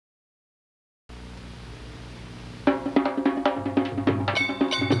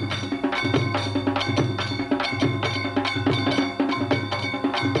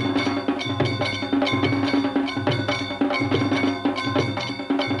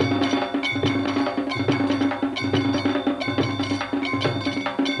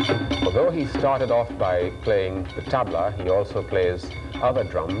started off by playing the tabla. He also plays other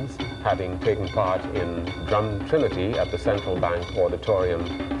drums, having taken part in Drum Trinity at the Central Bank Auditorium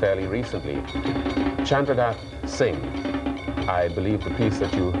fairly recently. Chandradath Singh, I believe the piece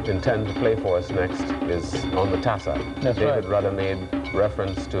that you intend to play for us next is on the tassa. That's David right. Rudder made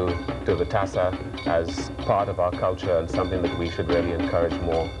reference to the tassa as part of our culture and something that we should really encourage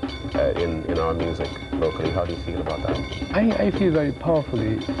more in our music locally. How do you feel about that? I feel very powerful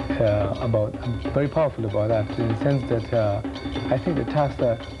about that, in the sense that I think the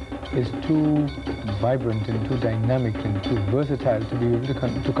tassa is too vibrant and too dynamic and too versatile to be able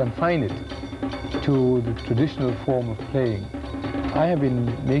to confine it to the traditional form of playing. I have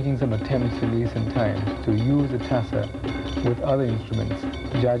been making some attempts in recent times to use the tassa with other instruments.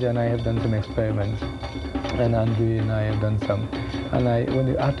 Jaja and I have done some experiments, and Andre and I have done some. And when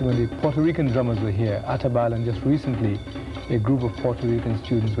the Puerto Rican drummers were here, Atabal, and just recently a group of Puerto Rican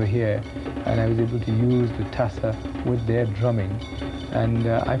students were here, and I was able to use the tassa with their drumming. And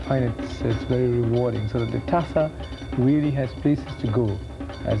I find it's very rewarding, so that the tassa really has places to go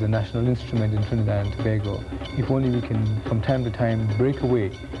as a national instrument in Trinidad and Tobago, if only we can from time to time break away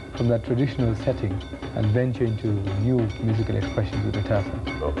from that traditional setting and venture into new musical expressions with the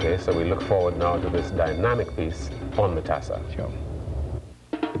tassa. Okay, so we look forward now to this dynamic piece on the tassa. Sure.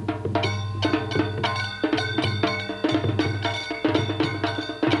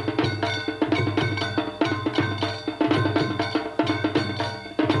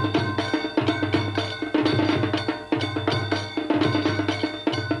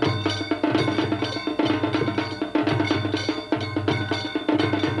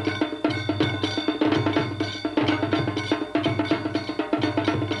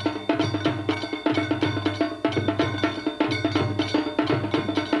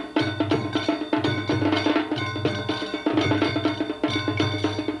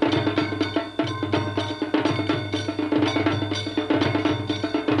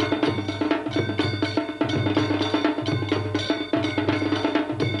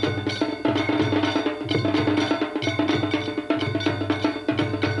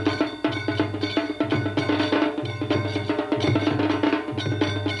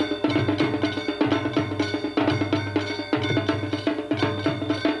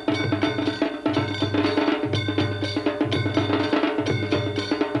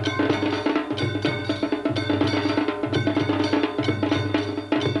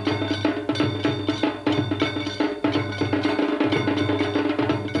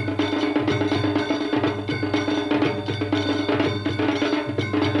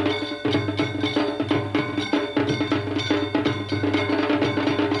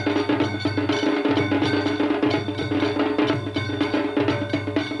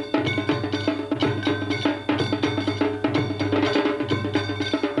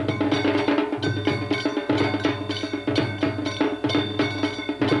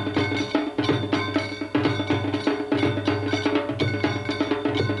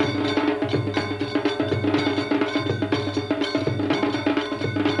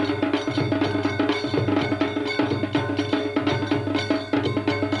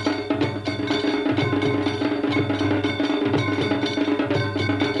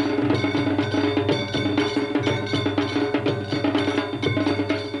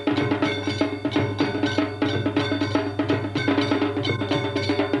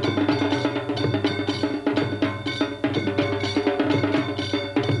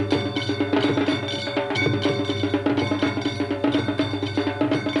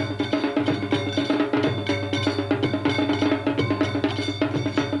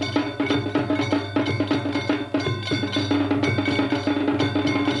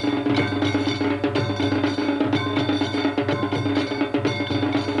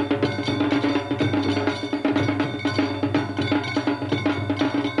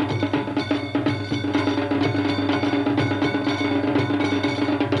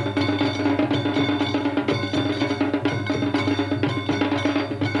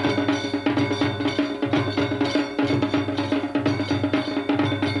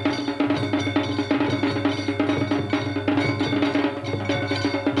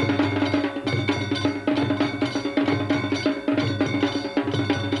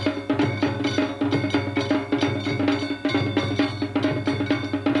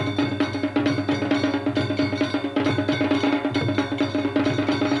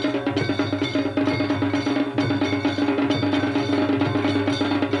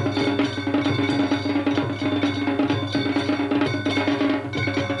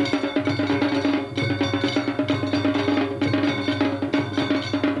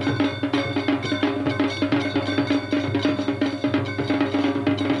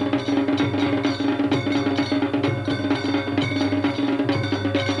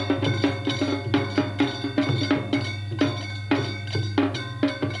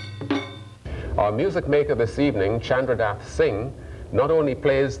 Our music maker this evening, Chandradath Singh, not only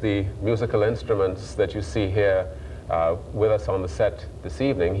plays the musical instruments that you see here with us on the set this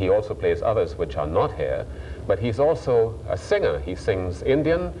evening, he also plays others which are not here, but he's also a singer. He sings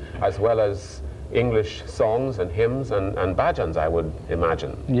Indian as well as English songs and hymns and bhajans, I would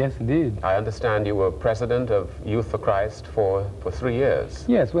imagine. Yes, indeed. I understand you were president of Youth for Christ for 3 years.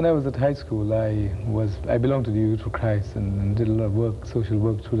 Yes, when I was at high school, I belonged to the Youth for Christ and did a lot of work, social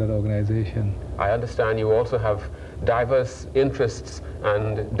work through that organization. I understand you also have diverse interests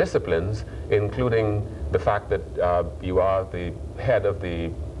and disciplines, including the fact that you are the head of the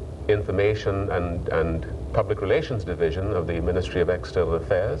Information and Public Relations Division of the Ministry of External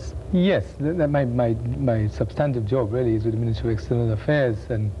Affairs. Yes, my substantive job really is with the Ministry of External Affairs,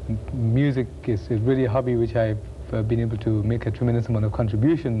 and music is really a hobby which I've been able to make a tremendous amount of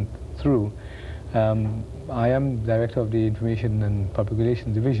contribution through. I am director of the Information and Public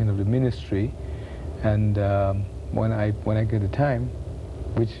Relations Division of the Ministry, and when I get the time,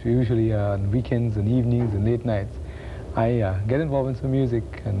 which usually are on weekends and evenings and late nights, I get involved in some music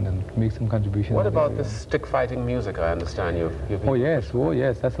and make some contribution. What about the stick fighting music? I understand you've Oh yes,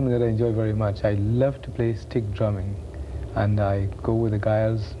 that's something that I enjoy very much. I love to play stick drumming, and I go with the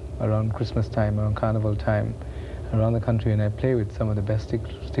guys around Christmas time, around Carnival time, around the country, and I play with some of the best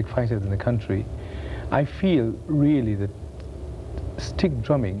stick fighters in the country. I feel really that stick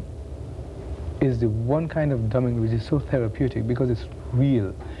drumming is the one kind of drumming which is so therapeutic because it's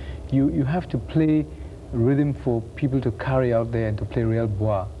real. You have to play rhythm for people to carry out there and to play real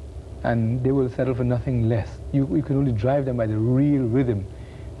bois, and they will settle for nothing less. You can only drive them by the real rhythm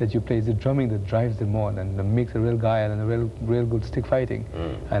that you play. It's the drumming that drives them on and makes a real guile and a real good stick fighting,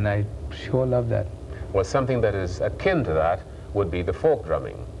 and I sure love that. Well, something that is akin to that would be the folk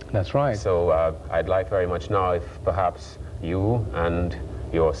drumming. That's right. So I'd like very much now if perhaps you and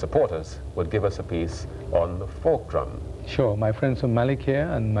your supporters would give us a piece on the folk drum. Sure, my friends from Malik here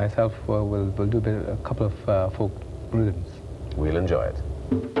and myself will do a couple of folk rhythms. We'll enjoy it.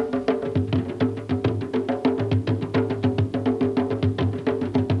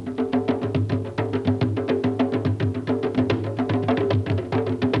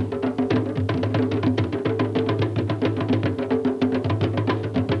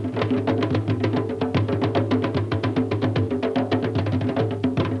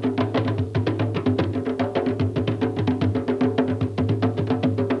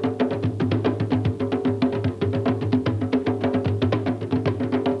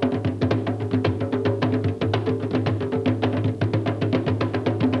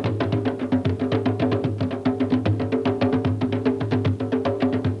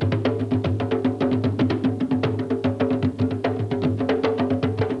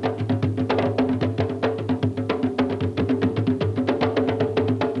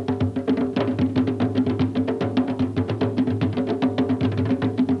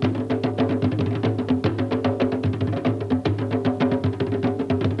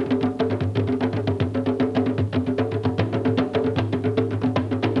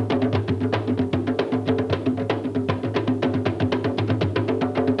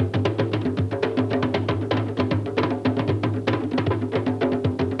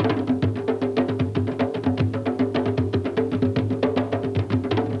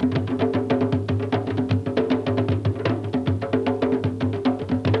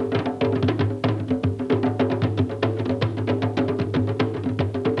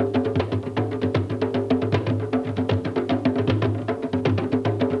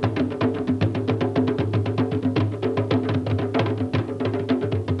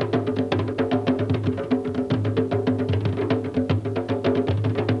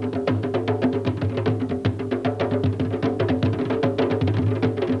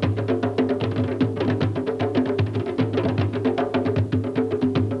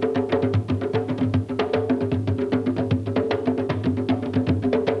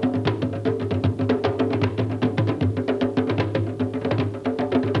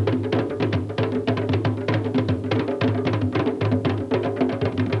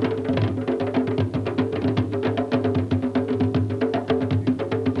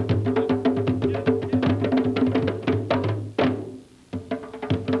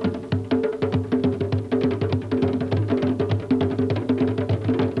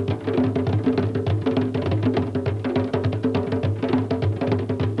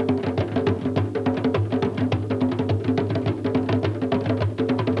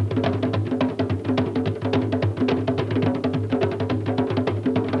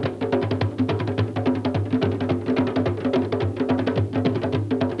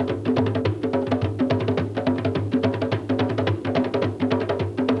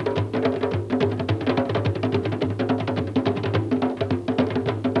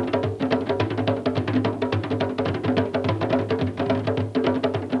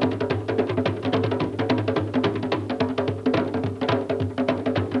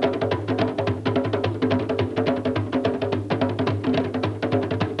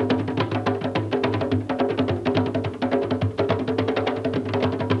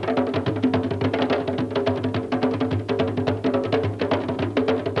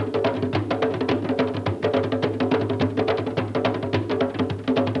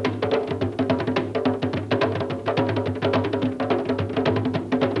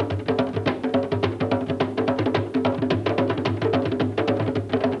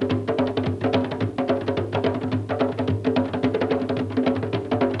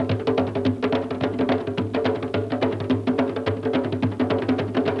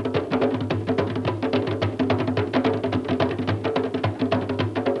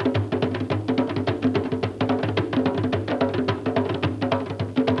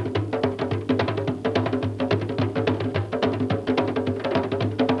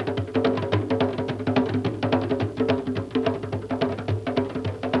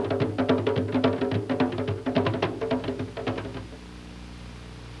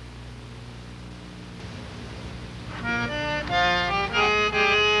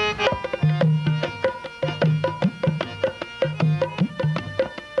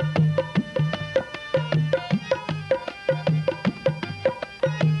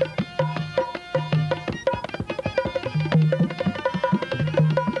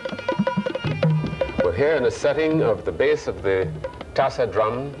 here in a setting of the bass of the tassa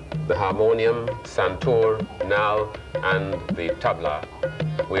drum, the harmonium, santur, nal, and the tabla.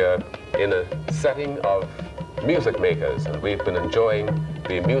 We are in a setting of music makers, and we've been enjoying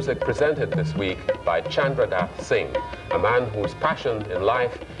the music presented this week by Chandradath Singh, a man whose passion in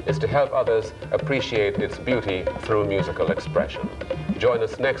life is to help others appreciate its beauty through musical expression. Join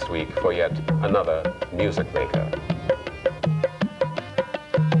us next week for yet another music maker.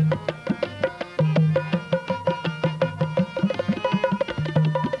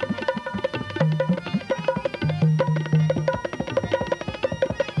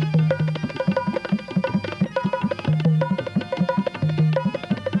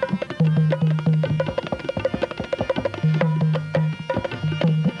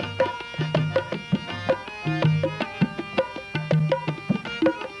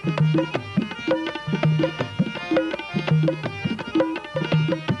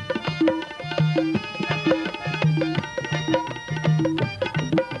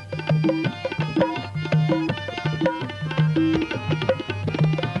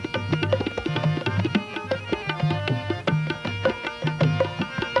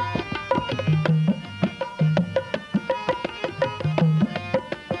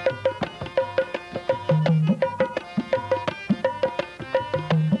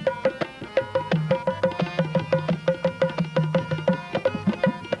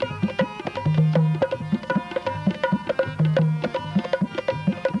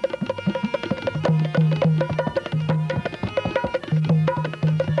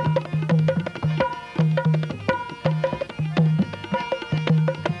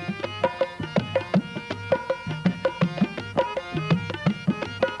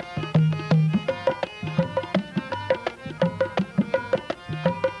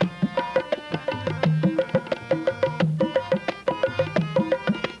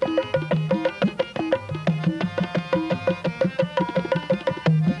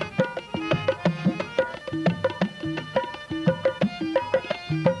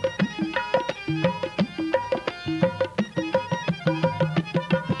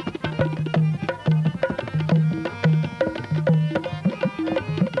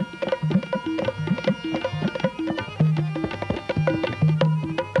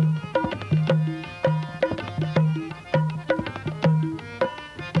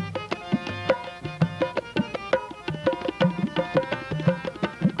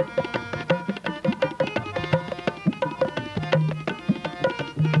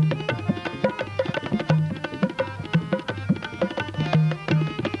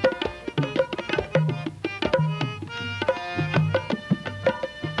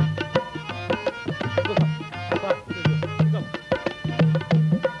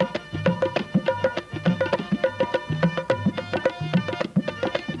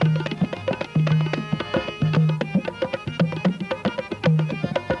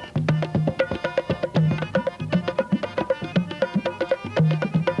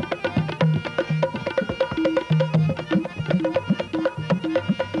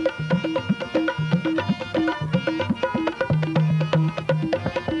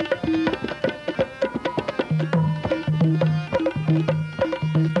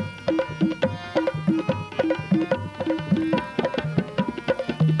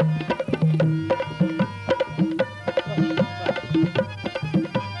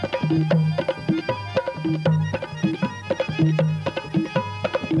 Thank you.